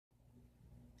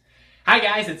Hi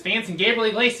guys, it's Vance and Gabriel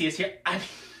Iglesias here.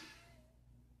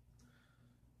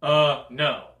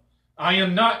 No. I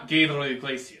am not Gabriel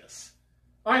Iglesias.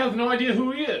 I have no idea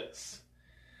who he is.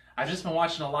 I've just been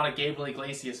watching a lot of Gabriel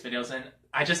Iglesias videos and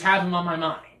I just have him on my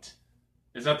mind.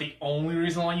 Is that the only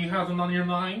reason why you have him on your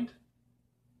mind?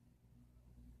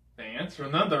 Vance,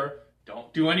 remember,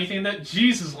 don't do anything that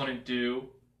Jesus wouldn't do.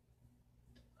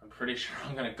 I'm pretty sure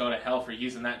I'm going to go to hell for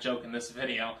using that joke in this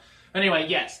video. Anyway,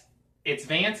 yes, it's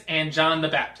Vance and John the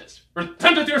Baptist.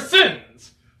 Repent of your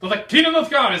sins, for the kingdom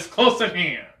of God is close at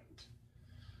hand.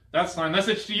 That's my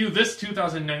message to you this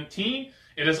 2019.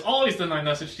 It has always been my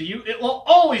message to you. It will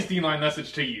always be my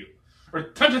message to you.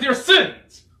 Repent of your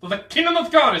sins, for the kingdom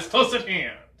of God is close at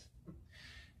hand.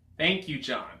 Thank you,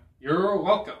 John. You're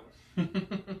welcome.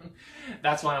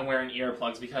 That's why I'm wearing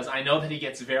earplugs, because I know that he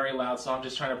gets very loud, so I'm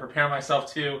just trying to prepare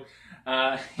myself to,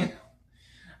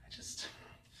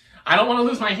 I don't want to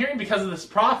lose my hearing because of this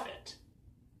prophet.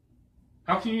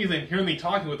 How can you even hear me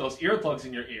talking with those earplugs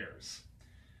in your ears?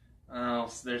 Oh,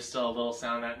 so there's still a little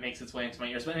sound that makes its way into my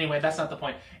ears. But anyway, that's not the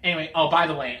point. Anyway, oh, by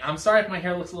the way, I'm sorry if my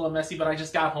hair looks a little messy, but I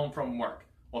just got home from work.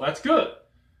 Well, that's good.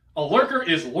 A lurker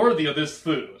is worthy of this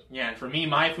food. Yeah, and for me,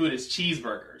 my food is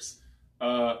cheeseburgers.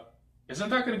 Isn't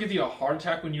that going to give you a heart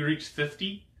attack when you reach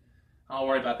 50? I'll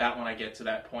worry about that when I get to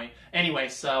that point. Anyway,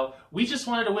 so we just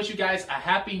wanted to wish you guys a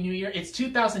happy new year. It's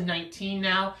 2019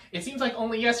 now. It seems like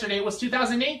only yesterday it was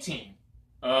 2018.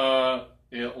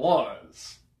 It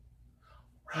was.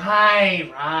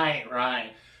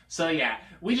 Right. So yeah,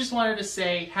 we just wanted to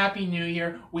say happy new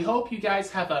year. We hope you guys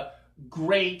have a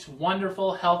great,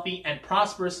 wonderful, healthy, and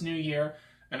prosperous new year.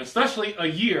 And especially a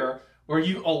year where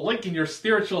you awaken your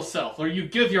spiritual self, where you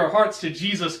give your hearts to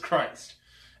Jesus Christ.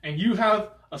 And you have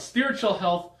a spiritual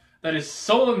health that is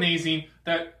so amazing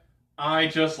that I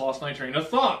just lost my train of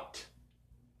thought.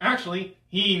 Actually,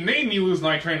 he made me lose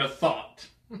my train of thought.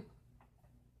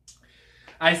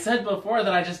 I said before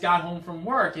that I just got home from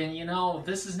work, and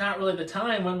this is not really the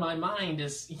time when my mind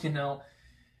is,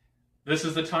 this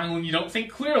is the time when you don't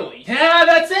think clearly. Yeah,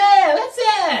 that's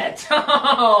it!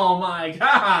 Oh my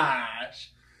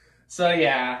gosh! So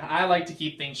yeah, I like to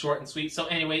keep things short and sweet. So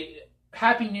anyway,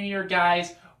 Happy New Year,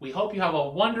 guys. We hope you have a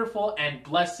wonderful and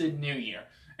blessed New Year.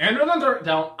 And remember,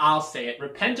 I'll say it,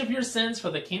 repent of your sins, for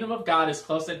the kingdom of God is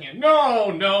close at hand. No.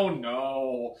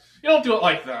 You don't do it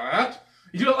like that.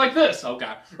 You do it like this. Oh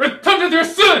God. Repent of your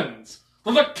sins,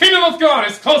 for the kingdom of God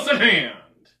is close at hand.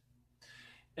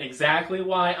 Exactly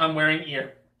why I'm wearing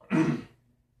ear.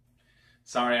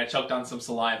 Sorry, I choked on some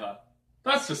saliva.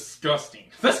 That's disgusting.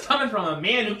 That's coming from a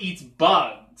man who eats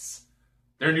bugs.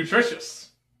 They're nutritious.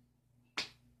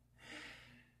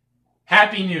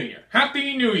 Happy New Year.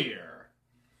 Happy New Year.